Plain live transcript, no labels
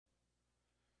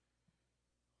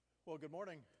Well, good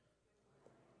morning.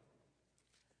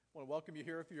 I want to welcome you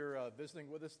here if you're visiting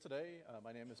with us today.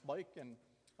 My name is Mike, and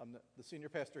I'm the senior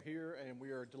pastor here, and we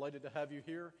are delighted to have you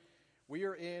here. We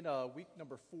are in week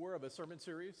number 4 of a sermon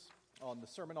series on the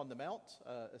Sermon on the Mount.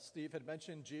 As Steve had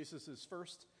mentioned, Jesus'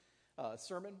 first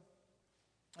sermon.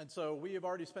 And so we have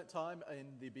already spent time in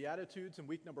the Beatitudes in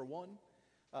week number 1.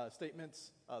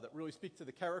 Statements that really speak to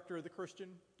the character of the Christian,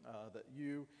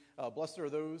 blessed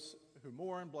are those who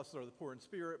mourn, blessed are the poor in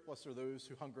spirit, blessed are those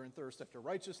who hunger and thirst after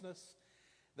righteousness.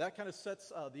 That kind of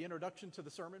sets the introduction to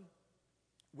the sermon.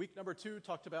 Week number 2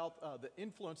 talked about the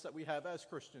influence that we have as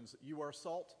Christians, that you are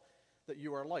salt, that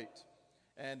you are light.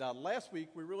 And last week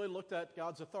we really looked at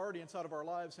God's authority inside of our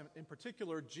lives, and in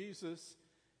particular Jesus,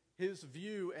 his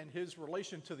view and his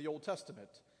relation to the Old Testament.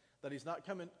 That he's not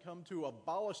come to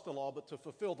abolish the law, but to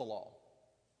fulfill the law.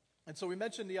 And so we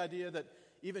mentioned the idea that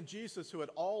even Jesus, who had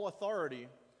all authority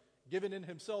given in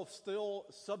himself, still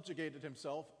subjugated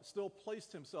himself, still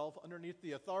placed himself underneath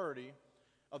the authority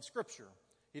of Scripture.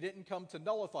 He didn't come to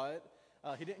nullify it.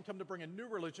 He didn't come to bring a new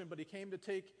religion, but he came to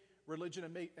take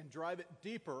religion and drive it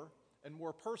deeper and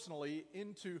more personally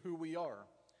into who we are.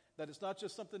 That it's not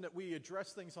just something that we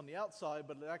address things on the outside,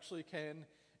 but it actually can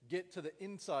get to the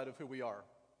inside of who we are.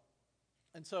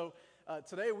 And so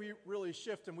today we really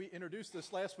shift, and we introduced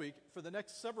this last week. For the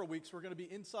next several weeks, we're going to be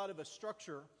inside of a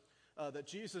structure that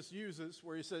Jesus uses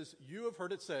where he says, "You have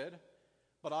heard it said,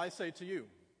 but I say to you."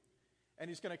 And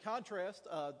he's going to contrast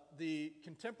the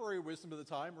contemporary wisdom of the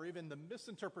time, or even the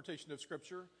misinterpretation of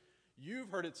Scripture. "You've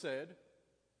heard it said,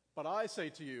 but I say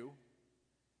to you,"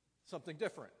 something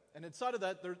different. And inside of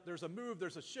that, there's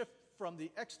a shift from the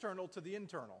external to the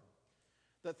internal.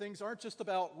 That things aren't just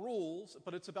about rules,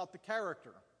 but it's about the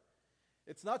character.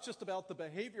 It's not just about the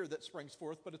behavior that springs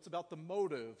forth, but it's about the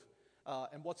motive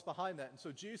and what's behind that. And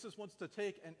so Jesus wants to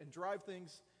take and drive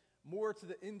things more to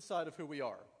the inside of who we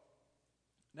are.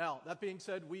 Now, that being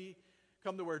said, we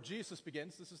come to where Jesus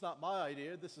begins. This is not my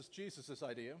idea. This is Jesus'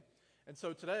 idea. And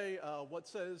so today, what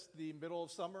says the middle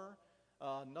of summer?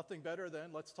 Nothing better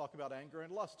than let's talk about anger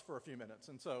and lust for a few minutes.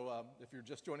 And so if you're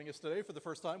just joining us today for the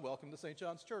first time, welcome to St.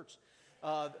 John's Church.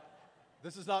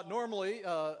 This is not normally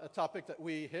a topic that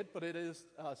we hit, but it is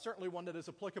certainly one that is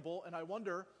applicable. And I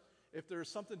wonder if there's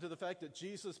something to the fact that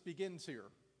Jesus begins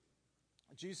here.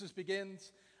 Jesus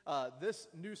begins this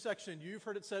new section, "You've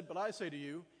heard it said, but I say to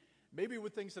you," maybe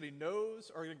with things that he knows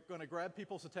are going to grab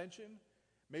people's attention,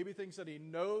 maybe things that he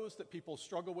knows that people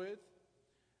struggle with.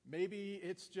 Maybe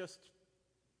it's just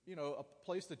a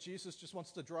place that Jesus just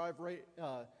wants to drive right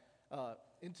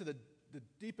into the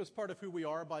deepest part of who we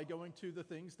are by going to the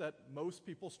things that most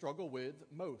people struggle with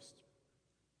most.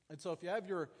 And so if you have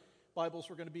your Bibles,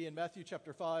 we're going to be in Matthew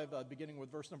chapter 5, beginning with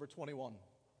verse number 21.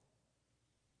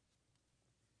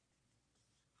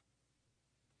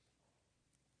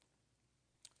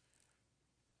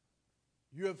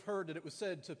 "You have heard that it was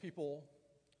said to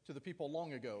the people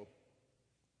long ago,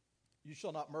 'You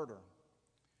shall not murder,'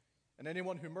 and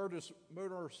anyone who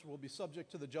murders will be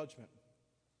subject to the judgment.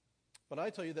 But I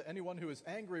tell you that anyone who is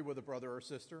angry with a brother or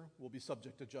sister will be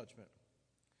subject to judgment.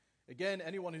 Again,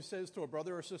 anyone who says to a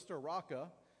brother or sister,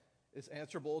 'Raca,' is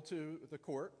answerable to the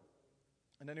court,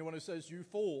 and anyone who says, 'You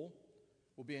fool,'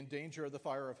 will be in danger of the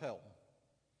fire of hell.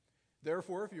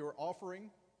 Therefore, if you are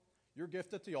offering your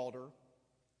gift at the altar,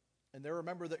 and there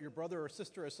remember that your brother or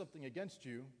sister has something against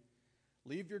you,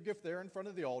 leave your gift there in front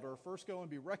of the altar. First go and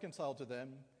be reconciled to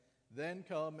them, then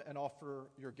come and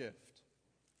offer your gift.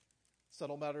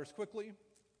 Settle matters quickly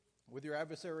with your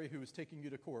adversary who is taking you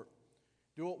to court.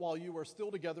 Do it while you are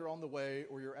still together on the way,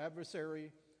 or your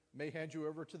adversary may hand you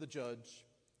over to the judge,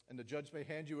 and the judge may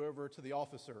hand you over to the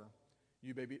officer.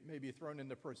 You may be thrown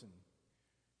into prison.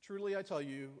 Truly, I tell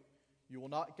you, you will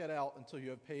not get out until you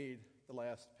have paid the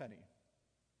last penny."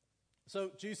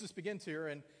 So Jesus begins here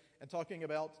and talking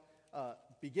about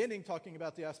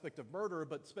the aspect of murder,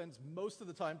 but spends most of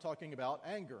the time talking about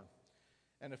anger.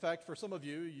 And in fact, for some of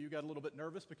you, you got a little bit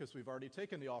nervous because we've already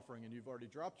taken the offering and you've already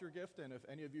dropped your gift. And if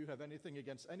any of you have anything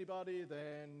against anybody,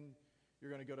 then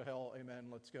you're going to go to hell. Amen.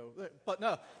 Let's go. But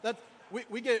no,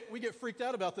 we get freaked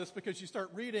out about this because you start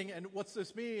reading and what's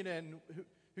this mean? And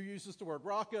who uses the word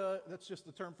 "raca"? That's just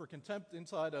the term for contempt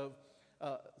inside of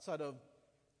the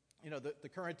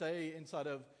current day, inside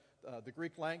of the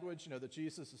Greek language, that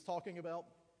Jesus is talking about.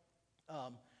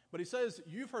 But he says,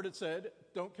 "You've heard it said,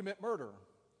 don't commit murder."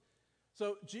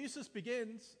 So Jesus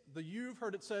begins the "you've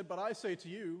heard it said, but I say to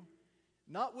you,"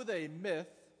 not with a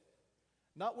myth,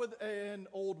 not with an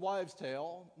old wives'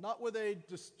 tale, not with a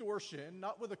distortion,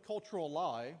 not with a cultural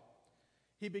lie.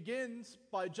 He begins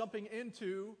by jumping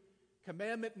into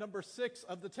commandment number 6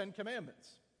 of the 10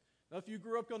 Commandments. Now, if you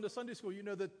grew up going to Sunday school, you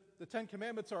know that the Ten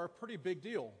Commandments are a pretty big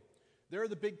deal. They're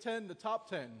the Big Ten, the top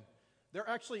 10. They're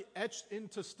actually etched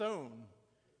into stone,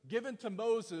 given to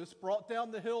Moses, brought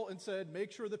down the hill and said,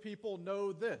 make sure the people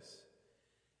know this.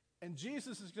 And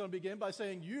Jesus is going to begin by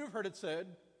saying, you've heard it said,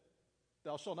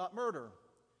 thou shalt not murder.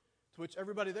 To which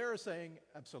everybody there is saying,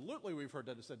 absolutely, we've heard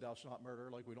that it said, thou shalt not murder.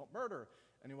 Like, we don't murder.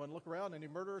 Anyone look around? Any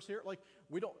murderers here? Like,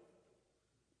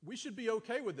 we should be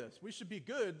okay with this. We should be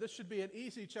good. This should be an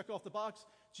easy check off the box.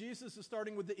 Jesus is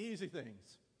starting with the easy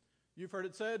things. You've heard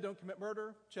it said, don't commit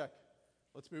murder. Check.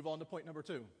 Let's move on to point number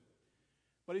 2.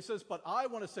 But he says, but I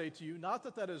want to say to you, not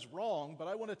that that is wrong, but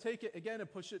I want to take it again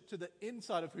and push it to the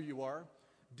inside of who you are,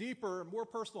 deeper, more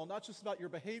personal, not just about your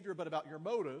behavior, but about your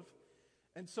motive.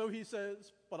 And so he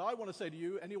says, but I want to say to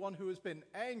you, anyone who has been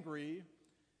angry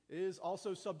is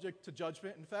also subject to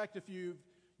judgment. In fact, if you've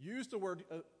used the word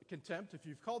contempt, if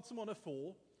you've called someone a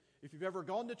fool, if you've ever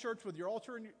gone to church with your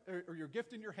altar or your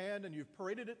gift in your hand and you've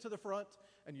paraded it to the front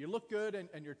and you look good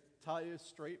and your tie is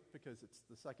straight because it's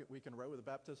the second week in a row with a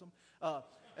baptism,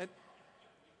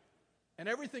 and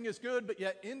everything is good, but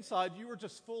yet inside you are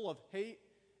just full of hate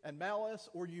and malice,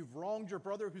 or you've wronged your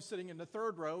brother who's sitting in the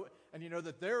third row and you know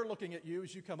that they're looking at you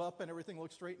as you come up and everything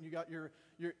looks straight and you got your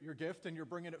gift and you're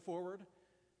bringing it forward.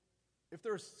 If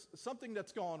there's something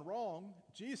that's gone wrong,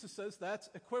 Jesus says that's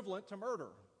equivalent to murder.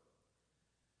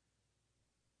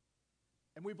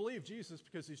 And we believe Jesus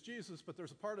because he's Jesus, but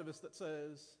there's a part of us that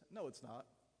says, no, it's not.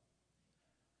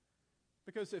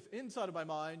 Because if inside of my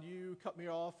mind you cut me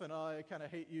off and I kind of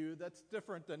hate you, that's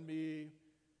different than me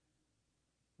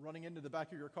running into the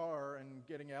back of your car and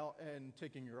getting out and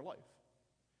taking your life.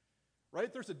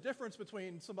 Right? There's a difference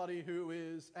between somebody who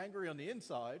is angry on the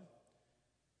inside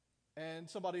and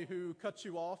somebody who cuts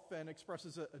you off and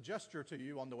expresses a gesture to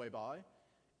you on the way by.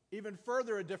 Even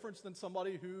further a difference than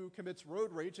somebody who commits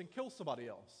road rage and kills somebody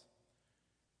else.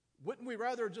 Wouldn't we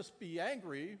rather just be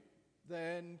angry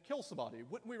than kill somebody?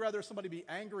 Wouldn't we rather somebody be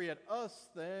angry at us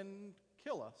than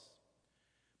kill us?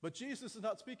 But Jesus is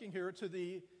not speaking here to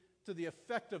the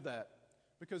effect of that,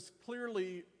 because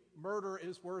clearly murder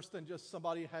is worse than just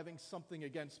somebody having something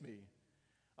against me.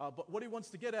 But what he wants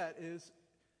to get at is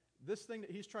this thing that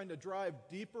he's trying to drive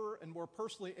deeper and more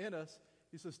personally in us.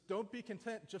 He says, don't be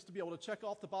content just to be able to check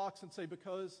off the box and say,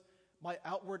 because my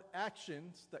outward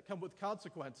actions that come with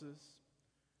consequences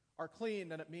are clean,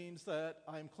 then it means that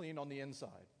I'm clean on the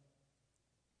inside.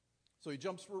 So he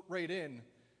jumps right in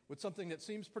with something that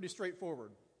seems pretty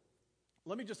straightforward.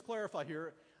 Let me just clarify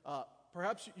here.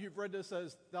 Perhaps you've read this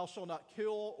as thou shalt not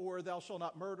kill or thou shalt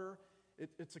not murder.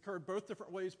 It's occurred both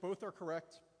different ways. Both are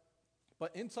correct.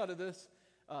 But inside of this,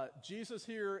 Jesus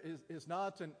here is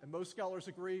not, and most scholars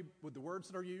agree with the words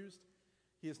that are used,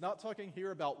 he is not talking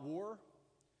here about war,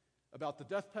 about the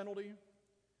death penalty,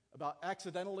 about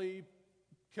accidentally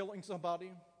killing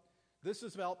somebody. This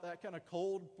is about that kind of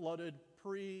cold-blooded,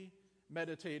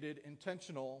 premeditated,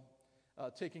 intentional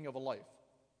taking of a life.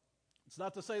 It's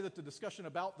not to say that the discussion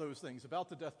about those things, about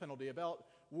the death penalty, about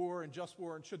war and just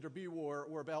war and should there be war,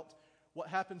 or about what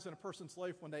happens in a person's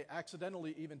life when they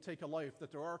accidentally even take a life,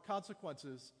 that there are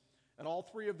consequences, and all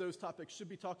three of those topics should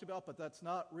be talked about, but that's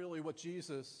not really what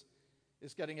Jesus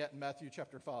is getting at in Matthew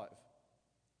chapter 5.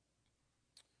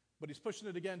 But he's pushing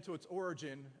it again to its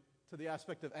origin, to the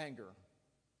aspect of anger.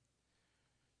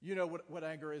 You know what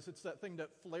anger is. It's that thing that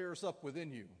flares up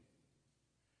within you.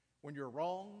 When you're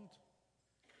wronged,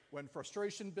 when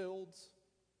frustration builds,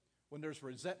 when there's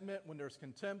resentment, when there's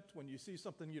contempt, when you see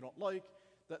something you don't like,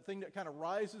 that thing that kind of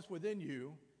rises within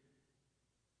you,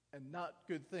 and not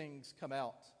good things come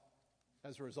out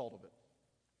as a result of it.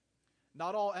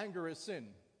 Not all anger is sin.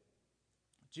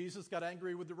 Jesus got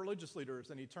angry with the religious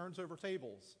leaders, and he turns over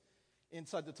tables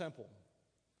inside the temple.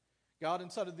 God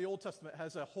inside of the Old Testament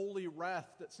has a holy wrath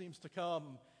that seems to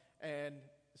come and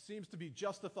seems to be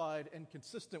justified and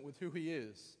consistent with who he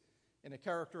is in a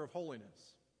character of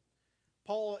holiness.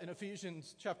 Paul in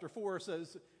Ephesians chapter 4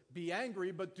 says, be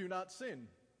angry, but do not sin.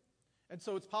 And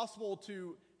so it's possible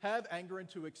to have anger and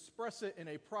to express it in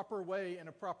a proper way, in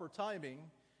a proper timing,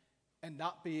 and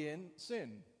not be in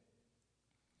sin.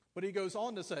 But he goes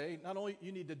on to say, not only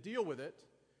you need to deal with it,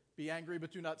 be angry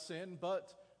but do not sin,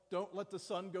 but don't let the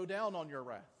sun go down on your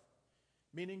wrath.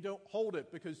 Meaning don't hold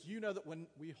it, because you know that when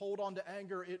we hold on to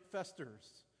anger, it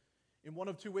festers. In one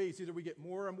of two ways, either we get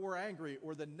more and more angry,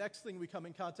 or the next thing we come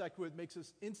in contact with makes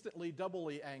us instantly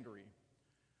doubly angry.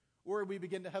 Or we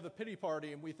begin to have a pity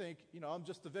party and we think, I'm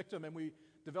just the victim, and we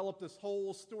develop this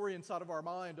whole story inside of our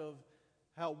mind of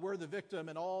how we're the victim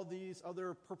and all these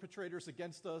other perpetrators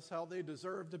against us, how they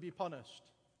deserve to be punished.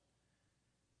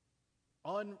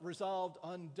 Unresolved,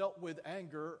 undealt with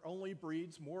anger only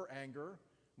breeds more anger,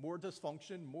 more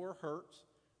dysfunction, more hurt,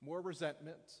 more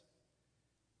resentment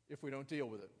if we don't deal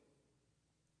with it.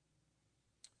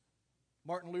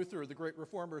 Martin Luther, the great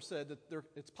reformer, said that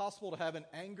it's possible to have an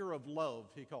anger of love,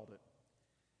 he called it.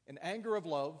 An anger of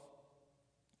love,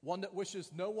 one that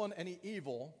wishes no one any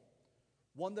evil,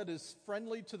 one that is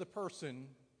friendly to the person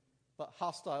but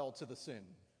hostile to the sin.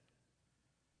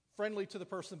 Friendly to the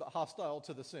person but hostile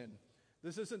to the sin.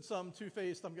 This isn't some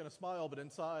two-faced, I'm going to smile, but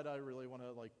inside I really want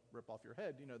to rip off your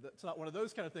head. That's not one of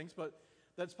those kind of things, but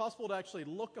that it's possible to actually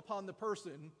look upon the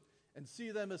person and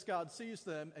see them as God sees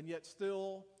them and yet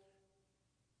still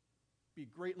be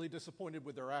greatly disappointed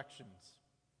with their actions,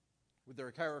 with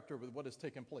their character, with what has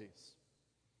taken place.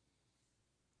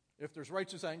 If there's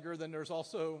righteous anger, then there's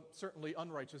also certainly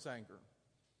unrighteous anger.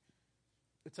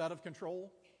 It's out of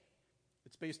control.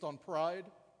 It's based on pride,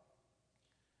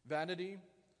 vanity,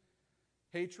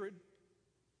 hatred,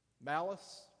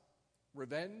 malice,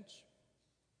 revenge.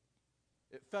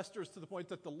 It festers to the point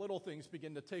that the little things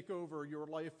begin to take over your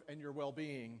life and your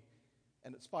well-being,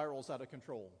 and it spirals out of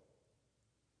control.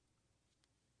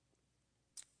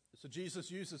 So Jesus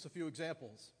uses a few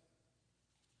examples.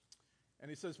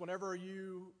 And he says, whenever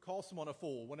you call someone a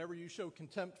fool, whenever you show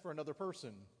contempt for another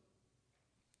person,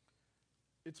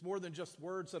 it's more than just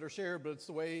words that are shared, but it's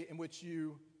the way in which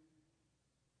you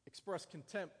express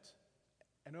contempt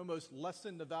and almost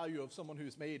lessen the value of someone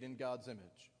who's made in God's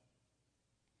image.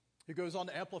 He goes on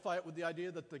to amplify it with the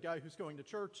idea that the guy who's going to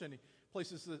church and he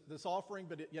places this offering,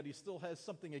 but yet he still has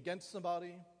something against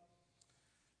somebody,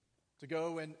 to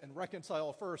go and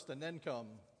reconcile first and then come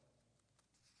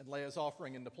and lay his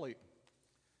offering in the plate.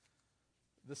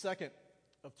 The second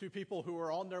of two people who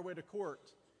are on their way to court,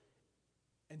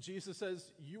 and Jesus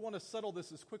says, you want to settle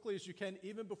this as quickly as you can,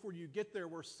 even before you get there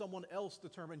where someone else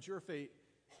determines your fate.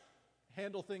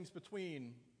 Handle things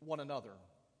between one another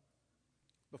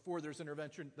before there's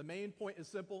intervention. The main point is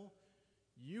simple.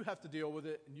 You have to deal with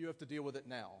it, and you have to deal with it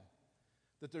now.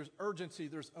 That there's urgency,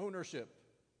 there's ownership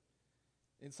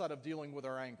inside of dealing with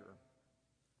our anger.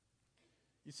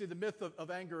 You see, the myth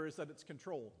of anger is that it's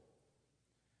control.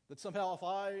 That somehow if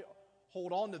I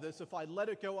hold on to this, if I let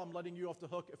it go, I'm letting you off the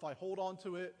hook. If I hold on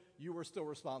to it, you are still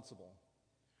responsible.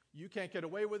 You can't get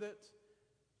away with it.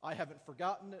 I haven't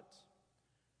forgotten it.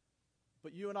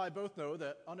 But you and I both know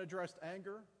that unaddressed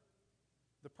anger,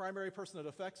 the primary person it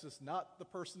affects is not the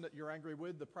person that you're angry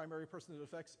with. The primary person it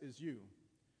affects is you.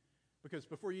 Because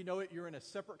before you know it, you're in a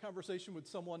separate conversation with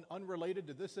someone unrelated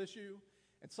to this issue,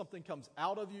 and something comes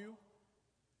out of you.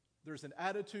 There's an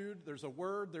attitude, there's a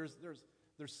word, there's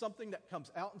something that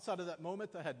comes out inside of that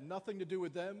moment that had nothing to do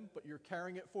with them, but you're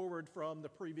carrying it forward from the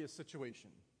previous situation.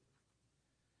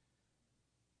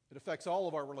 It affects all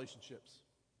of our relationships.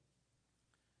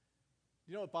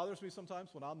 You know what bothers me sometimes?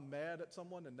 When I'm mad at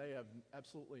someone and they have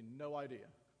absolutely no idea.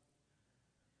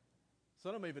 So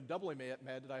I'm even doubly mad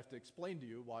that I have to explain to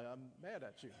you why I'm mad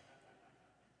at you.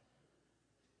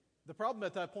 The problem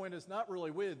at that point is not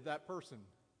really with that person.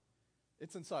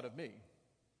 It's inside of me.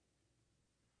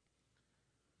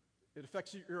 It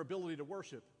affects your ability to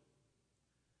worship.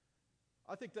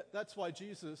 I think that's why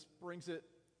Jesus brings it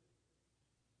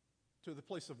to the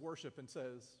place of worship and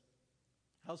says,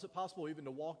 how's it possible even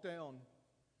to walk down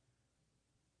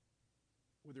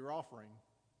with your offering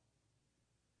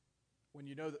when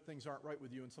you know that things aren't right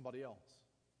with you and somebody else?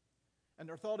 And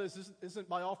their thought is, isn't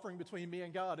my offering between me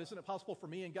and God? Isn't it possible for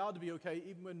me and God to be okay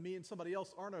even when me and somebody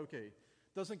else aren't okay?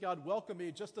 Doesn't God welcome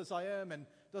me just as I am and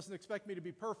doesn't expect me to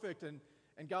be perfect? And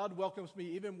God welcomes me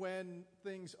even when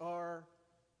things are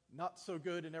not so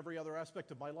good in every other aspect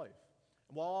of my life.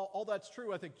 And while all that's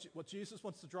true, I think what Jesus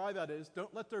wants to drive at is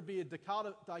don't let there be a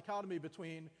dichotomy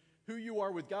between who you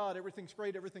are with God. Everything's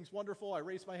great, everything's wonderful. I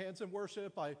raise my hands in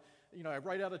worship. I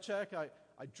write out a check.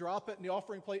 I drop it in the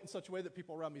offering plate in such a way that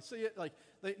people around me see it. Like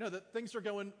they know that things are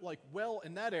going well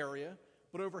in that area,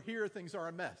 but over here things are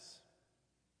a mess.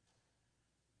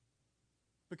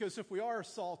 Because if we are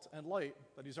salt and light,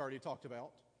 that he's already talked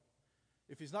about,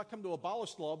 if he's not come to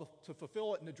abolish the law to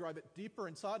fulfill it and to drive it deeper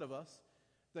inside of us,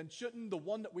 then shouldn't the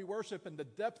one that we worship and the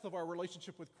depth of our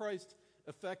relationship with Christ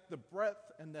affect the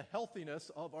breadth and the healthiness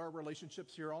of our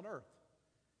relationships here on earth?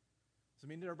 Does it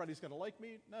mean that everybody's going to like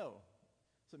me? No.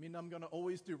 Does it mean I'm going to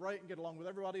always do right and get along with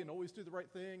everybody and always do the right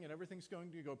thing and everything's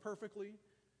going to go perfectly?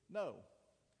 No.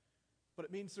 But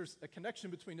it means there's a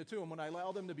connection between the two, and when I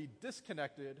allow them to be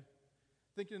disconnected,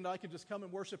 thinking that I can just come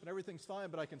and worship and everything's fine,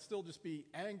 but I can still just be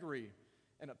angry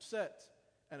and upset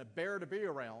and a bear to be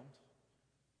around,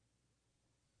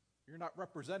 you're not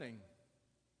representing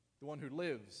the one who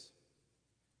lives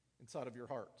inside of your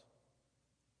heart.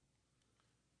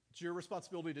 It's your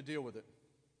responsibility to deal with it.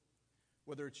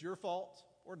 Whether it's your fault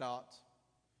or not,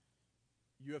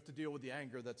 you have to deal with the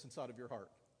anger that's inside of your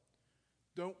heart.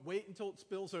 Don't wait until it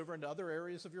spills over into other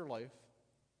areas of your life.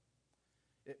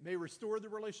 It may restore the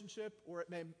relationship or it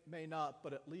may not,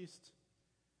 but at least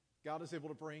God is able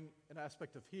to bring an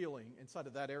aspect of healing inside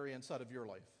of that area, inside of your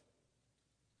life.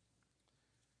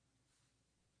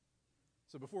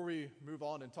 So before we move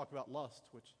on and talk about lust,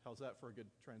 which, how's that for a good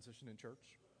transition in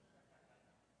church?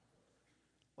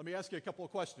 Let me ask you a couple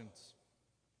of questions.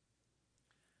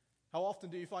 How often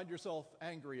do you find yourself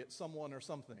angry at someone or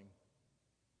something?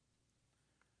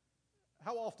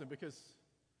 How often? Because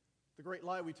the great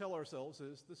lie we tell ourselves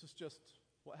is this is just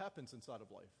what happens inside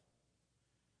of life.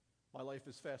 My life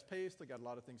is fast-paced. I got a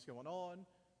lot of things going on.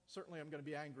 Certainly I'm going to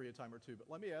be angry a time or two. But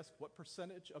let me ask, what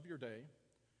percentage of your day,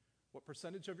 what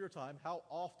percentage of your time, how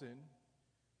often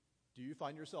do you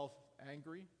find yourself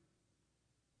angry,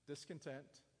 discontent,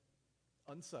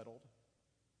 unsettled,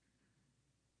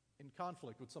 in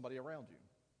conflict with somebody around you?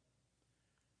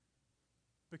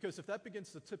 Because if that begins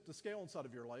to tip the scale inside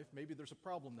of your life, maybe there's a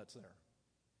problem that's there.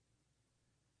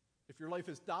 If your life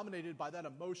is dominated by that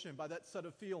emotion, by that set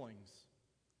of feelings,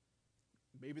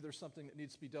 maybe there's something that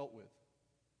needs to be dealt with.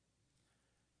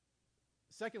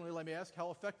 Secondly, let me ask,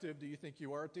 how effective do you think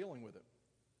you are at dealing with it?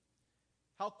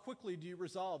 How quickly do you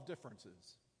resolve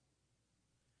differences?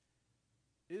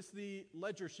 Is the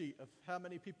ledger sheet of how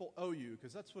many people owe you,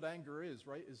 because that's what anger is,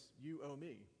 right, is you owe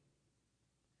me.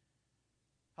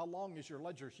 How long is your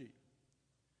ledger sheet?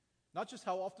 Not just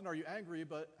how often are you angry,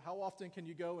 but how often can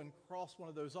you go and cross one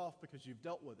of those off because you've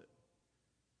dealt with it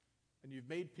and you've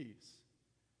made peace.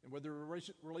 And whether a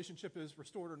relationship is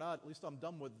restored or not, at least I'm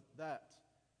done with that.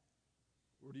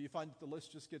 Or do you find that the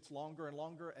list just gets longer and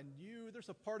longer, and there's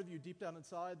a part of you deep down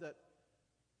inside that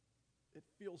it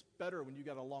feels better when you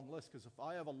got a long list, because if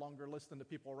I have a longer list than the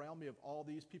people around me of all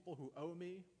these people who owe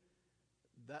me,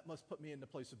 that must put me in the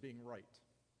place of being right.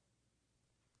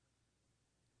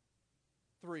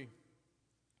 3,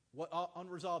 what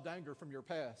unresolved anger from your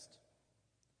past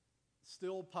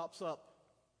still pops up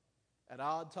at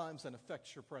odd times and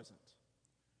affects your present?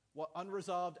 What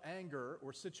unresolved anger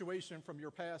or situation from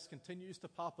your past continues to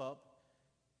pop up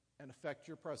and affect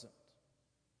your present?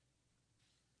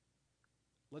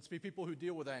 Let's be people who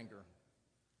deal with anger.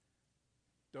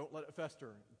 Don't let it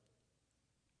fester.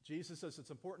 Jesus says it's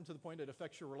important to the point it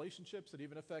affects your relationships, it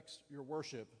even affects your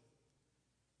worship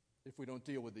if we don't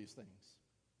deal with these things.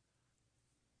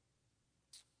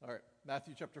 All right,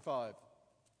 Matthew chapter 5,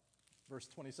 verse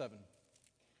 27.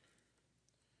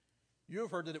 You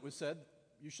have heard that it was said,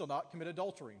 you shall not commit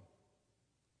adultery.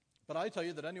 But I tell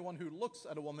you that anyone who looks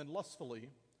at a woman lustfully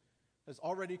has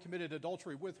already committed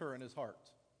adultery with her in his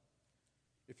heart.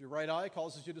 If your right eye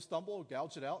causes you to stumble,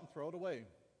 gouge it out and throw it away.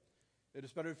 It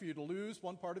is better for you to lose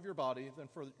one part of your body than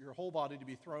for your whole body to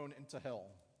be thrown into hell.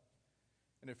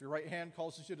 And if your right hand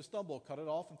causes you to stumble, cut it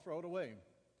off and throw it away.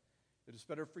 It is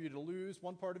better for you to lose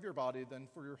one part of your body than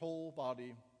for your whole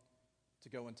body to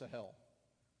go into hell.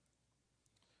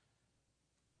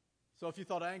 So if you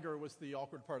thought anger was the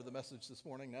awkward part of the message this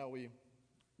morning, now we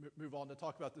move on to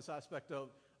talk about this aspect of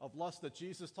lust that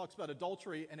Jesus talks about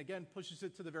adultery, and again pushes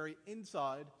it to the very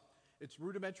inside. It's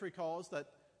rudimentary cause, that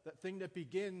thing that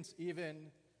begins even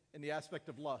in the aspect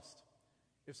of lust.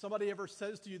 If somebody ever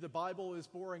says to you the Bible is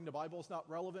boring, the Bible is not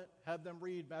relevant, have them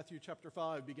read Matthew chapter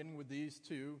 5, beginning with these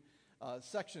two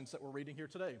sections that we're reading here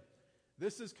today.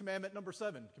 This is commandment number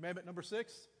 7. Commandment number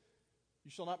 6, you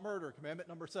shall not murder. Commandment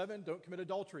number 7, don't commit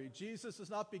adultery. Jesus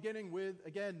is not beginning with,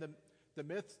 again, the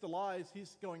myths, the lies.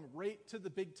 He's going right to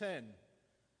the big 10,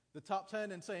 the top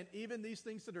 10, and saying even these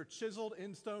things that are chiseled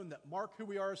in stone that mark who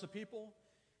we are as a people,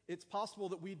 it's possible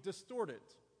that we distort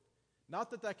it. Not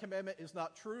that that commandment is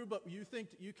not true, but you think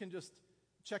that you can just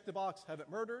check the box, haven't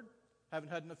murdered, haven't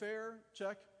had an affair,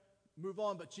 check, move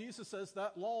on. But Jesus says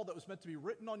that law that was meant to be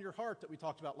written on your heart that we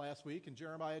talked about last week in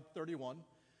Jeremiah 31,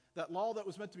 that law that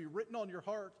was meant to be written on your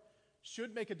heart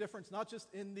should make a difference not just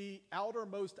in the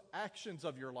outermost actions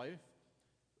of your life,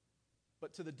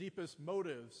 but to the deepest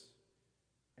motives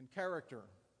and character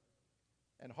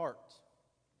and heart.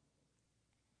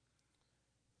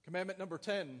 Commandment number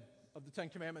 10 of the 10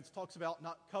 Commandments talks about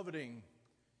not coveting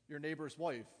your neighbor's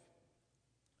wife.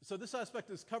 So this aspect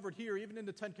is covered here, even in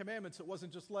the 10 Commandments. It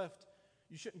wasn't just left,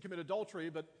 you shouldn't commit adultery,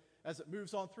 but as it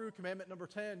moves on through, Commandment number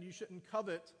 10, you shouldn't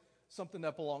covet something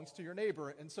that belongs to your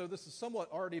neighbor. And so this has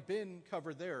somewhat already been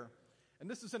covered there. And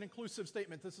this is an inclusive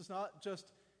statement. This is not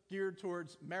just geared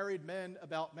towards married men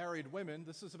about married women.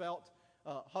 This is about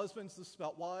husbands. This is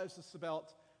about wives. This is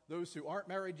about those who aren't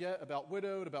married yet, about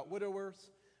widowed, about widowers.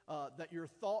 that your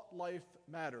thought life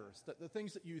matters, that the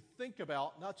things that you think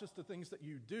about, not just the things that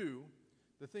you do,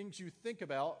 the things you think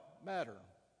about matter.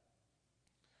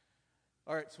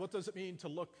 All right, so what does it mean to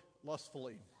look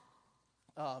lustfully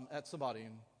at somebody?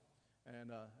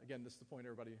 And again, this is the point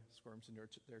everybody squirms in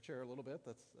their chair a little bit.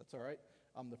 That's all right.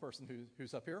 I'm the person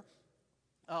who's up here.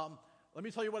 Let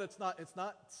me tell you what it's not. It's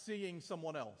not seeing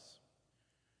someone else.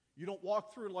 You don't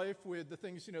walk through life with the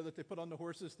things, that they put on the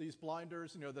horses, these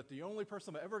blinders, that the only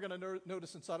person I'm ever going to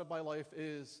notice inside of my life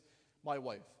is my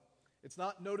wife. It's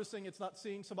not noticing, it's not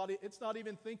seeing somebody, it's not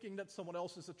even thinking that someone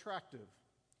else is attractive.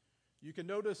 You can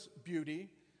notice beauty,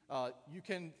 you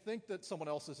can think that someone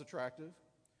else is attractive,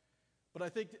 but I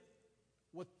think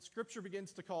what Scripture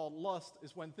begins to call lust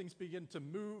is when things begin to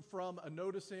move from a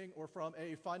noticing or from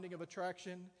a finding of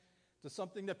attraction to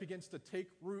something that begins to take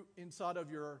root inside of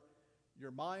your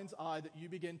mind's eye, that you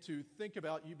begin to think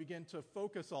about, you begin to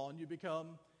focus on, you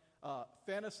become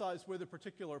fantasize with a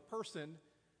particular person,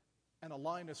 and a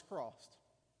line is crossed.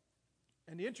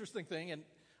 And the interesting thing, and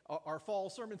our fall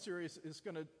sermon series is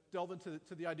going to delve into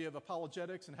the idea of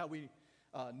apologetics and how we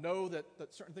know that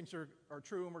certain things are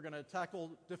true, and we're going to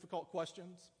tackle difficult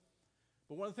questions.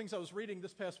 But one of the things I was reading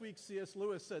this past week, C.S.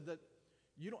 Lewis said that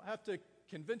you don't have to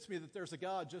convince me that there's a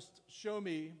God, just show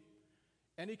me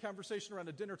any conversation around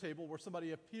a dinner table where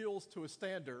somebody appeals to a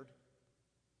standard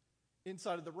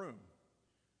inside of the room.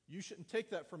 You shouldn't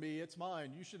take that from me, it's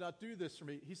mine. You should not do this for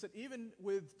me. He said even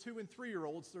with 2- and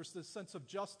 3-year-olds, there's this sense of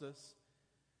justice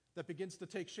that begins to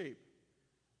take shape.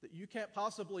 That you can't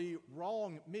possibly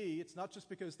wrong me. It's not just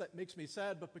because that makes me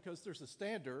sad, but because there's a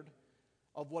standard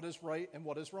of what is right and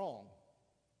what is wrong.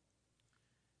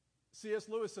 C.S.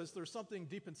 Lewis says there's something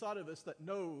deep inside of us that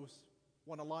knows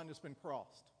when a line has been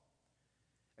crossed.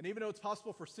 And even though it's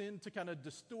possible for sin to kind of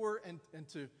distort and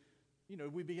to,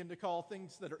 we begin to call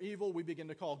things that are evil, we begin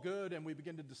to call good, and we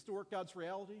begin to distort God's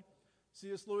reality,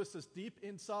 C.S. Lewis says deep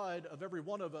inside of every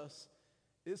one of us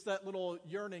is that little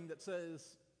yearning that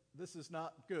says, this is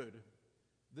not good,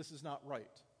 this is not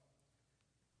right.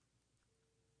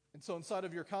 And so inside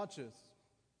of your conscience,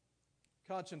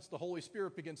 the Holy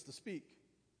Spirit begins to speak.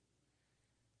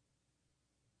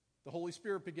 The Holy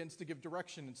Spirit begins to give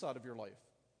direction inside of your life.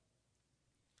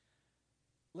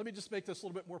 Let me just make this a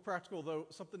little bit more practical, though,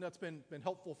 something that's been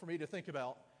helpful for me to think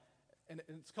about, and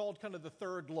it's called kind of the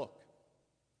third look.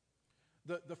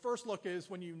 The first look is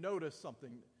when you notice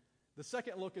something. The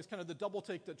second look is kind of the double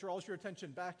take that draws your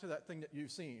attention back to that thing that you've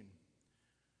seen.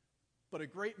 But a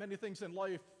great many things in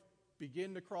life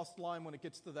begin to cross the line when it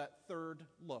gets to that third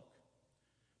look.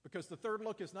 Because the third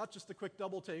look is not just the quick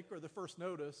double take or the first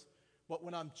notice, but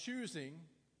when I'm choosing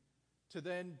to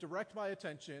then direct my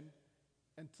attention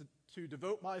and to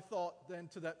devote my thought then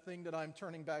to that thing that I'm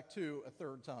turning back to a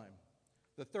third time.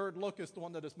 The third look is the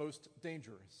one that is most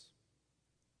dangerous.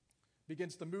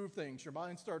 Begins to move things. Your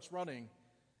mind starts running,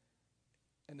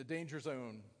 and the danger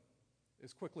zone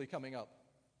is quickly coming up.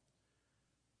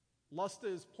 Lust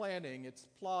is planning, it's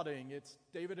plotting, it's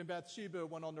David and Bathsheba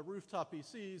went on the rooftop he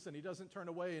sees, and he doesn't turn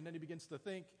away, and then he begins to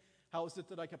think, how is it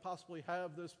that I could possibly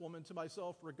have this woman to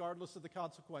myself regardless of the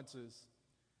consequences?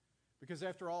 Because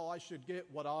after all, I should get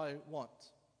what I want.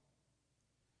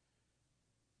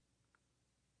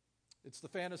 It's the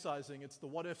fantasizing, it's the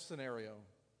what-if scenario.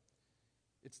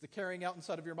 It's the carrying out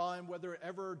inside of your mind, whether it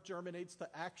ever germinates to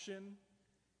action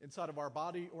inside of our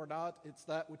body or not. It's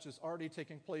that which is already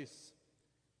taking place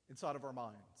inside of our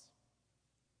minds.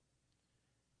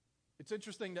 It's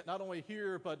interesting that not only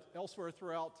here, but elsewhere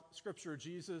throughout Scripture,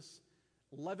 Jesus,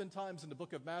 11 times in the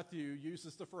book of Matthew,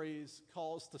 uses the phrase,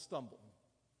 cause to stumble.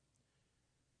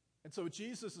 And so what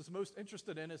Jesus is most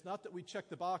interested in is not that we check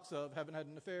the box of haven't had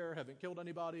an affair, haven't killed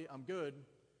anybody, I'm good.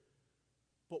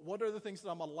 But what are the things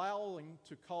that I'm allowing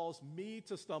to cause me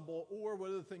to stumble, or what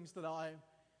are the things that I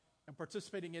am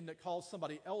participating in that cause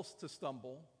somebody else to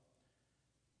stumble?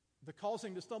 The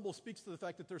causing to stumble speaks to the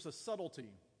fact that there's a subtlety.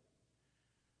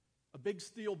 A big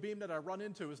steel beam that I run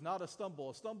into is not a stumble.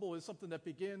 A stumble is something that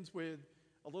begins with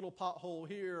a little pothole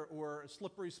here, or a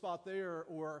slippery spot there,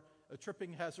 or a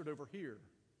tripping hazard over here.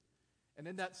 And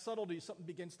in that subtlety, something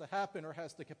begins to happen or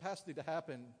has the capacity to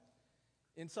happen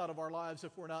inside of our lives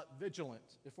if we're not vigilant,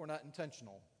 if we're not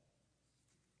intentional.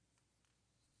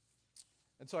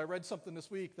 And so I read something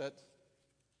this week that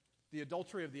the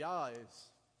adultery of the eyes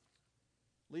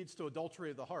leads to adultery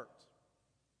of the heart,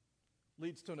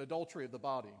 leads to an adultery of the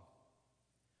body.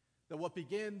 That what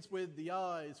begins with the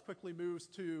eyes quickly moves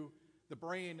to the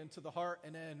brain and to the heart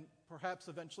and then perhaps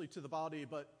eventually to the body,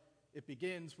 but it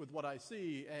begins with what I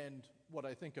see and what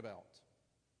I think about.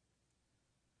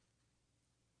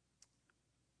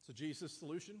 So Jesus'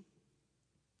 solution?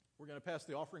 We're going to pass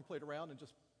the offering plate around and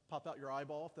just pop out your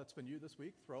eyeball if that's been you this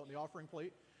week. Throw it in the offering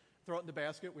plate. Throw it in the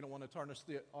basket. We don't want to tarnish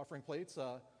the offering plates.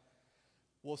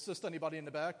 We'll assist anybody in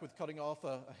the back with cutting off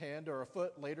a hand or a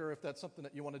foot later if that's something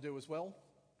that you want to do as well.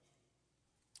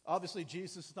 Obviously,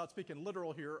 Jesus is not speaking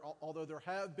literal here, although there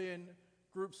have been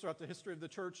groups throughout the history of the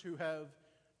church who have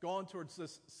gone towards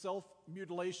this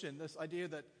self-mutilation, this idea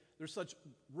that there's such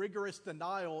rigorous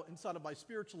denial inside of my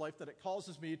spiritual life that it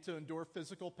causes me to endure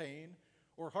physical pain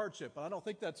or hardship. But I don't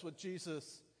think that's what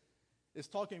Jesus is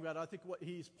talking about. I think what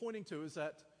he's pointing to is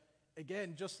that,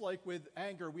 again, just like with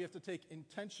anger, we have to take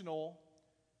intentional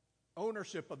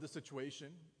ownership of the situation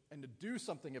and to do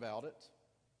something about it.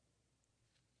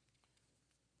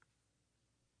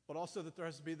 But also that there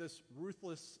has to be this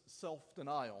ruthless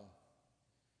self-denial,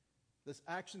 this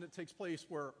action that takes place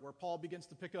where Paul begins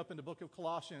to pick up in the book of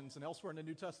Colossians and elsewhere in the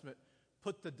New Testament,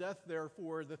 put to death,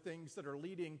 therefore, the things that are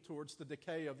leading towards the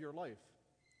decay of your life.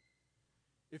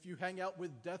 If you hang out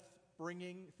with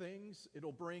death-bringing things,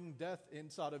 it'll bring death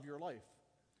inside of your life.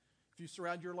 If you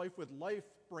surround your life with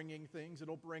life-bringing things,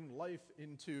 it'll bring life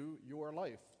into your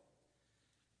life.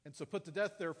 And so put to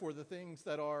death, therefore, the things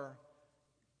that are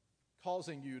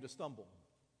causing you to stumble.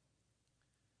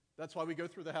 That's why we go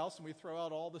through the house and we throw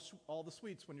out all the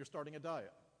sweets when you're starting a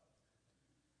diet.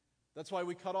 That's why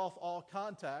we cut off all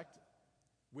contact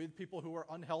with people who are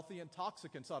unhealthy and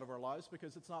toxic inside of our lives,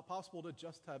 because it's not possible to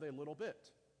just have a little bit.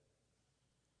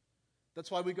 That's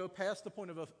why we go past the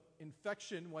point of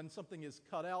infection when something is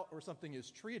cut out or something is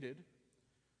treated,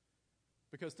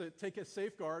 because to take a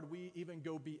safeguard, we even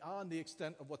go beyond the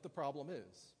extent of what the problem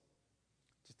is,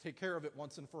 to take care of it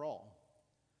once and for all.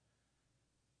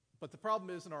 But the problem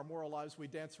is, in our moral lives, we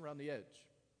dance around the edge.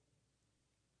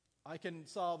 I can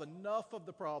solve enough of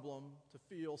the problem to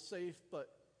feel safe, but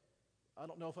I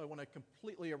don't know if I want to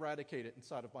completely eradicate it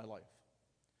inside of my life.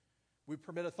 We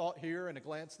permit a thought here and a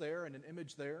glance there and an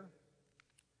image there,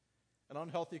 an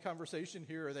unhealthy conversation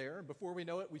here or there, and before we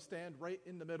know it, we stand right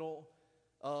in the middle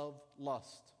of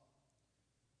lust.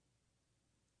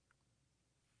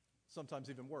 Sometimes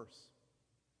even worse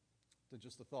than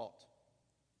just a thought.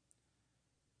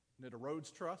 And it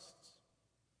erodes trusts,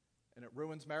 and it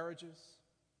ruins marriages,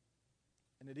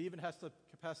 and it even has the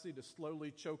capacity to slowly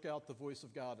choke out the voice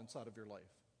of God inside of your life.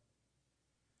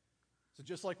 So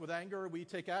just like with anger, we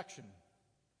take action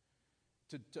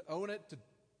to own it,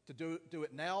 to do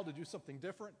it now, to do something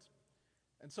different.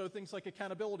 And so things like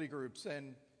accountability groups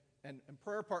and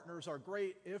prayer partners are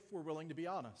great if we're willing to be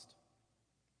honest.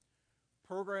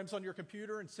 Programs on your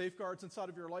computer and safeguards inside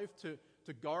of your life to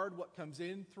guard what comes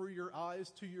in through your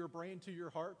eyes, to your brain, to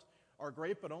your heart are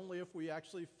great, but only if we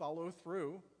actually follow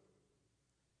through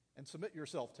and submit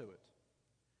yourself to it.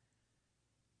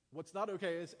 What's not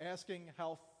okay is asking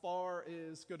how far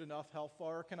is good enough, how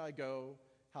far can I go,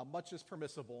 how much is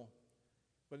permissible,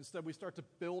 but instead we start to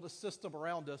build a system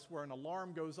around us where an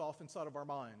alarm goes off inside of our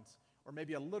minds, or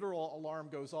maybe a literal alarm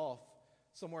goes off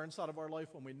somewhere inside of our life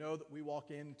when we know that we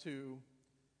walk into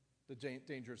the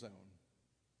danger zone.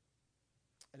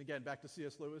 And again, back to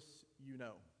C.S. Lewis, you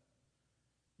know.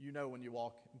 You know when you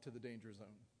walk into the danger zone.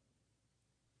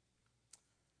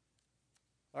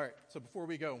 All right, so before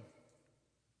we go,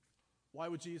 why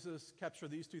would Jesus capture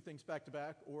these two things back to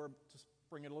back, or just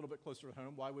bring it a little bit closer to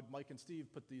home, why would Mike and Steve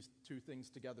put these two things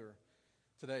together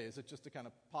today? Is it just to kind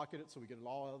of pocket it so we get it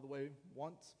all out of the way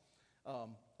once?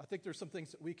 I think there's some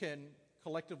things that we can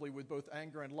collectively, with both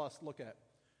anger and lust, look at.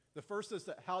 The first is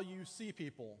that how you see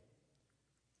people,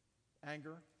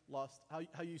 anger, lust,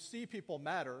 how you see people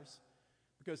matters,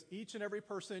 because each and every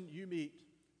person you meet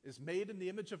is made in the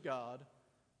image of God,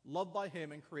 loved by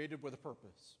Him, and created with a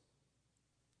purpose.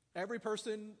 Every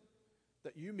person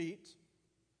that you meet,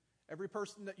 every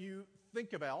person that you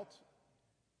think about,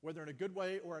 whether in a good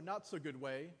way or a not so good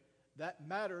way, that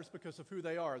matters because of who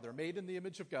they are. They're made in the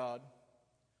image of God,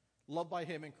 loved by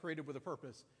Him, and created with a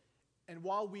purpose. And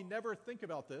while we never think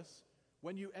about this,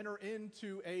 when you enter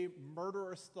into a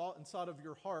murderous thought inside of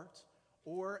your heart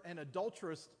or an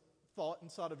adulterous thought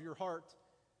inside of your heart,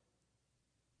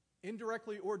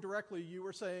 indirectly or directly, you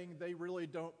are saying they really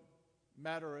don't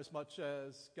matter as much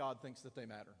as God thinks that they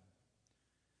matter.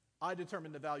 I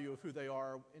determine the value of who they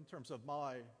are in terms of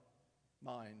my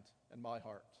mind and my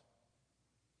heart.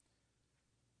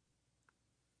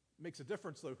 It makes a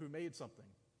difference, though, who made something.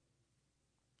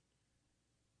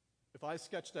 If I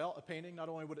sketched out a painting, not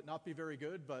only would it not be very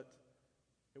good, but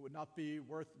it would not be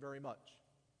worth very much.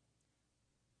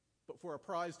 But for a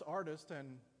prized artist,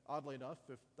 and oddly enough,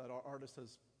 if that artist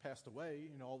has passed away,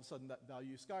 all of a sudden that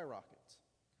value skyrockets.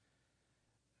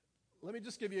 Let me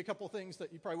just give you a couple of things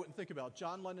that you probably wouldn't think about.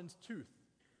 John Lennon's tooth.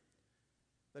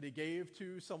 that he gave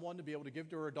to someone to be able to give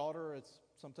to her daughter. It's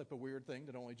some type of weird thing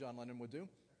that only John Lennon would do.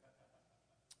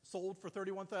 Sold for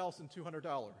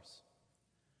 $31,200.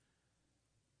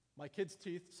 My kid's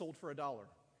teeth sold for $1.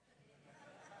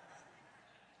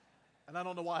 And I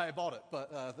don't know why I bought it,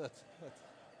 but that's...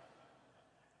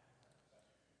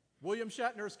 William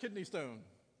Shatner's kidney stone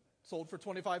sold for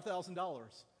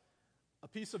 $25,000. A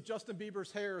piece of Justin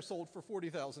Bieber's hair sold for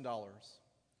 $40,000.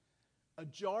 A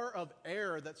jar of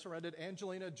air that surrounded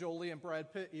Angelina Jolie and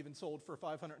Brad Pitt even sold for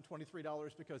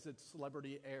 $523 because it's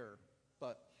celebrity air.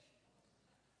 But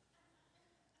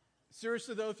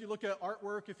seriously, though, if you look at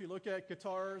artwork, if you look at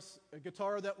guitars, a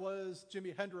guitar that was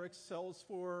Jimi Hendrix sells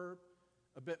for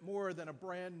a bit more than a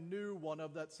brand new one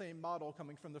of that same model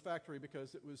coming from the factory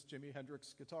because it was Jimi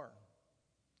Hendrix's guitar.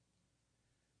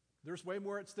 There's way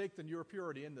more at stake than your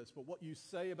purity in this, but what you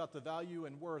say about the value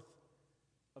and worth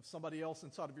of somebody else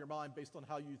inside of your mind based on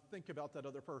how you think about that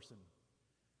other person,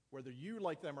 whether you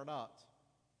like them or not,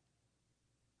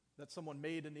 that's someone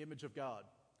made in the image of God,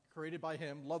 created by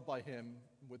Him, loved by Him,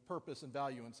 with purpose and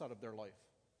value inside of their life.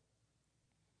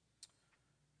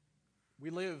 We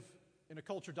live in a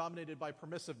culture dominated by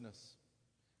permissiveness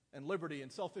and liberty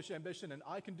and selfish ambition, and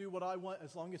I can do what I want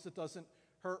as long as it doesn't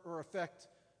hurt or affect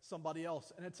somebody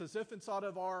else. And it's as if inside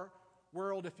of our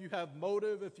world, if you have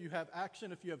motive, if you have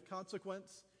action, if you have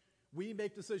consequence, we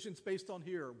make decisions based on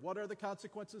here. What are the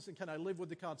consequences, and can I live with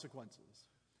the consequences?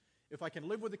 If I can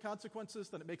live with the consequences,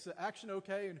 then it makes the action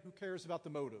okay, and who cares about the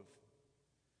motive?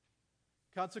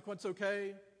 Consequence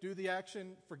okay, do the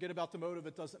action, forget about the motive,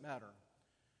 it doesn't matter.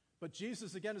 But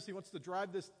Jesus, again, as He wants to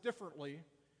drive this differently,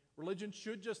 religion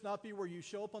should just not be where you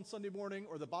show up on Sunday morning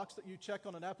or the box that you check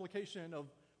on an application of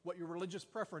what your religious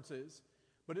preference is,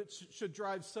 but it should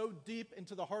drive so deep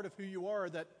into the heart of who you are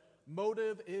that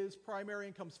motive is primary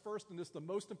and comes first, and is the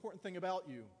most important thing about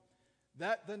you.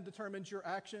 That then determines your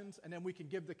actions, and then we can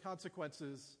give the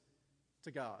consequences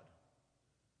to God.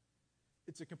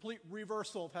 It's a complete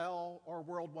reversal of how our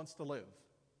world wants to live.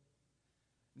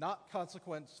 Not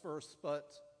consequence first,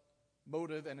 but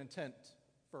motive and intent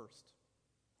first.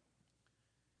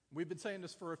 We've been saying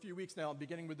this for a few weeks now,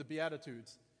 beginning with the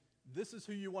Beatitudes. This is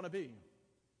who you want to be.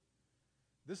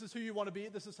 This is who you want to be.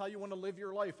 This is how you want to live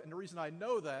your life. And the reason I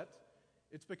know that,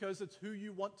 it's because it's who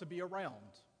you want to be around.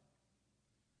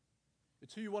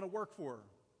 It's who you want to work for.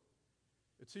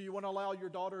 It's who you want to allow your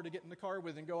daughter to get in the car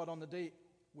with and go out on the date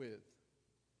with.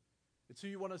 It's who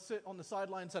you want to sit on the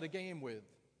sidelines at a game with.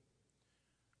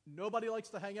 Nobody likes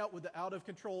to hang out with the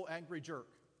out-of-control, angry jerk,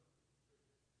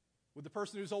 with the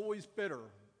person who's always bitter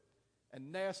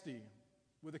and nasty,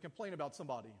 with a complaint about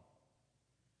somebody.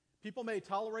 People may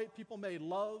tolerate, people may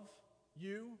love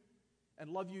you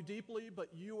and love you deeply, but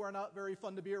you are not very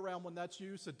fun to be around when that's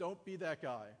you, so don't be that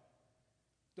guy.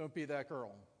 Don't be that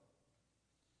girl.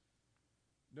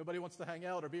 Nobody wants to hang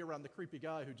out or be around the creepy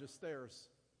guy who just stares.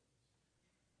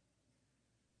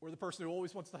 Or the person who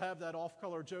always wants to have that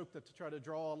off-color joke to try to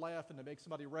draw a laugh and to make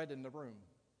somebody red in the room.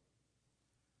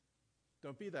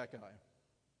 Don't be that guy.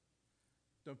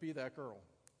 Don't be that girl.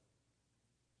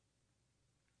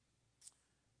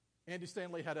 Andy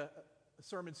Stanley had a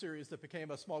sermon series that became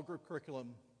a small group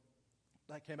curriculum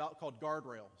that came out called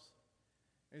Guardrails.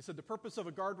 And he said the purpose of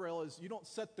a guardrail is you don't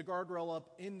set the guardrail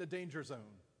up in the danger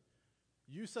zone.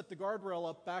 You set the guardrail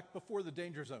up back before the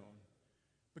danger zone.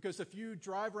 Because if you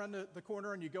drive around the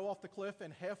corner and you go off the cliff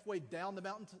and halfway down the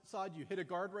mountainside you hit a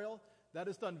guardrail, that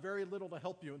has done very little to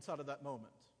help you inside of that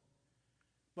moment.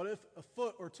 But if a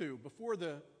foot or two before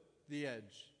the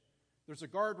edge, there's a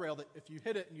guardrail that if you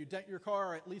hit it and you dent your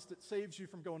car, at least it saves you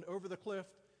from going over the cliff,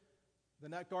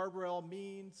 then that guardrail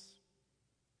means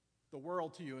the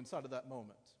world to you inside of that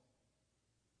moment.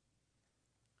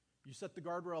 You set the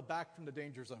guardrail back from the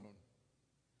danger zone.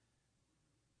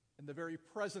 And the very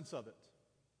presence of it,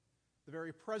 the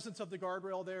very presence of the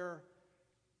guardrail there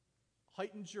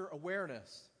heightens your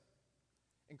awareness,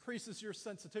 increases your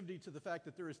sensitivity to the fact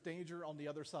that there is danger on the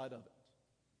other side of it.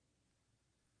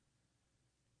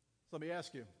 So let me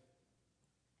ask you,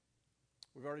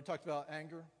 we've already talked about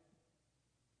anger,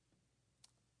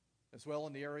 as well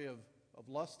in the area of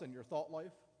lust and your thought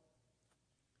life.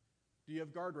 Do you have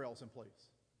guardrails in place?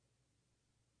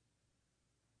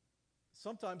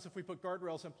 Sometimes if we put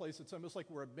guardrails in place, it's almost like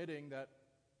we're admitting that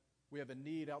we have a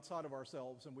need outside of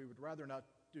ourselves, and we would rather not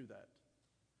do that.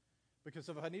 Because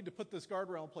if I need to put this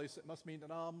guardrail in place, it must mean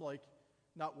that I'm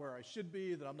not where I should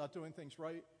be, that I'm not doing things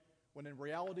right, when in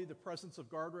reality the presence of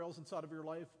guardrails inside of your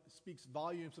life speaks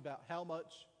volumes about how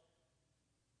much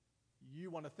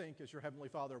you want to think as your Heavenly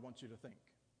Father wants you to think.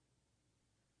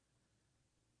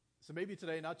 So maybe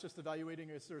today, not just evaluating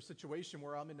is there a situation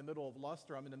where I'm in the middle of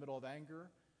lust or I'm in the middle of anger,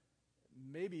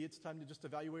 maybe it's time to just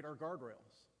evaluate our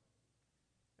guardrails.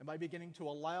 Am I beginning to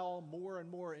allow more and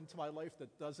more into my life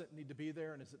that doesn't need to be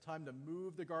there? And is it time to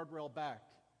move the guardrail back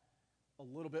a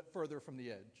little bit further from the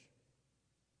edge?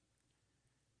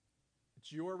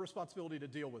 It's your responsibility to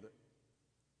deal with it.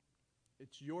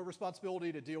 It's your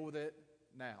responsibility to deal with it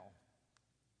now.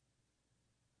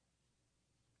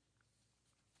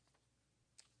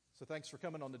 So thanks for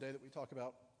coming on the day that we talk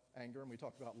about anger and we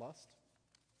talk about lust.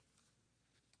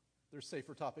 There's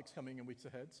safer topics coming in weeks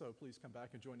ahead, so please come back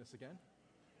and join us again.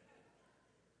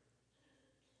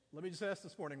 Let me just ask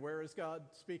this morning, where is God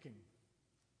speaking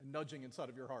and nudging inside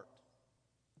of your heart?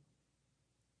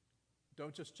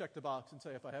 Don't just check the box and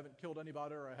say, if I haven't killed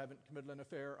anybody or I haven't committed an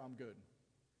affair, I'm good.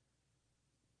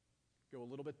 Go a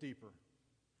little bit deeper.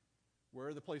 Where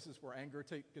are the places where anger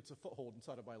gets a foothold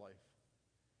inside of my life?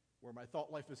 Where my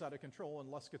thought life is out of control and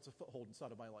lust gets a foothold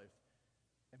inside of my life?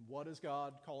 And what is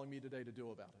God calling me today to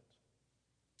do about it?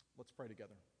 Let's pray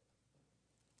together.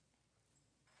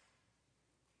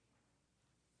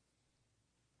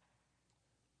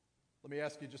 Let me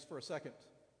ask you just for a second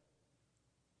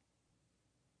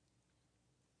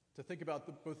to think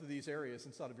about both of these areas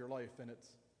inside of your life. And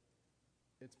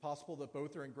it's possible that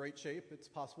both are in great shape. It's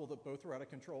possible that both are out of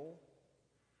control.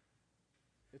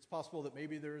 It's possible that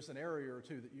maybe there's an area or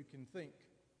two that you can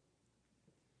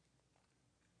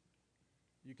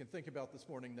think about this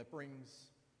morning that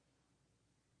brings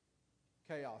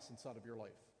chaos inside of your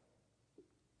life.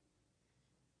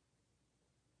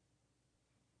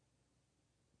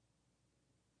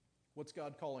 What's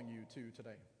God calling you to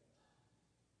today?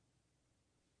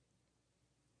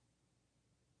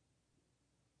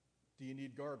 Do you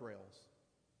need guardrails?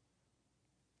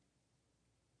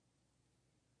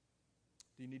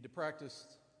 Do you need to practice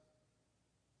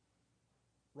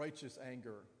righteous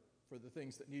anger for the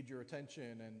things that need your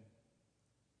attention and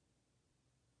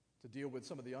to deal with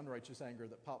some of the unrighteous anger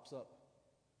that pops up?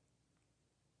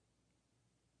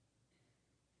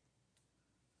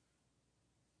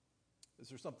 Is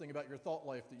there something about your thought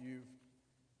life that you've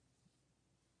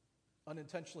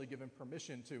unintentionally given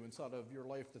permission to inside of your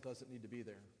life that doesn't need to be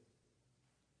there?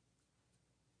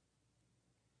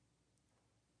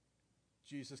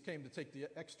 Jesus came to take the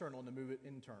external and to move it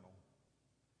internal.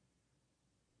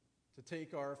 To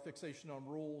take our fixation on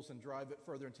rules and drive it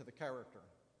further into the character.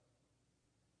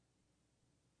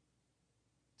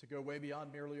 To go way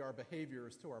beyond merely our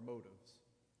behaviors to our motives.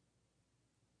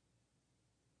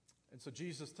 And so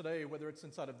Jesus today, whether it's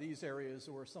inside of these areas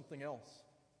or something else,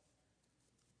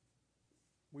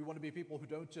 we want to be people who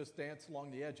don't just dance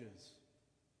along the edges,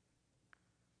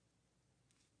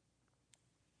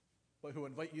 but who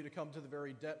invite you to come to the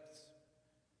very depths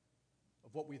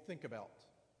of what we think about,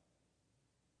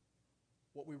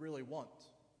 what we really want,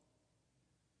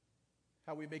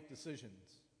 how we make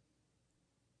decisions,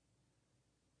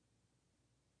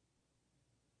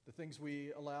 the things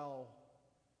we allow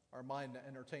our mind to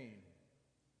entertain.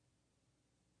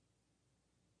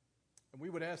 And we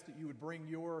would ask that you would bring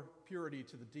your purity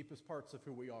to the deepest parts of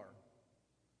who we are.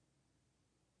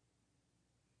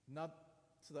 Not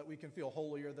so that we can feel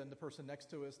holier than the person next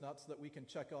to us, not so that we can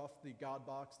check off the God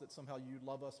box that somehow you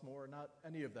love us more, not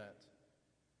any of that.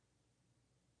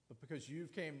 But because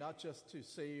you've came not just to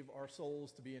save our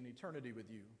souls to be in eternity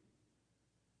with you,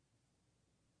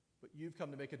 but you've come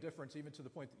to make a difference even to the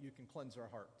point that you can cleanse our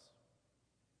hearts.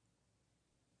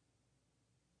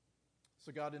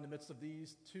 So God, in the midst of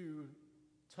these two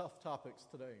tough topics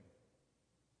today,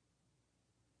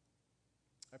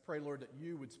 I pray, Lord, that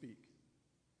you would speak,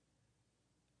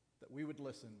 that we would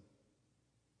listen,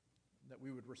 that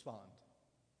we would respond.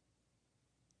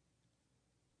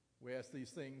 We ask these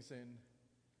things in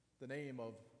the name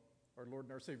of our Lord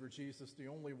and our Savior Jesus, the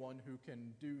only one who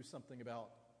can do something about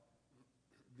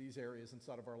these areas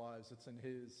inside of our lives. It's in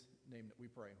his name that we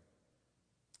pray.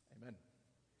 Amen.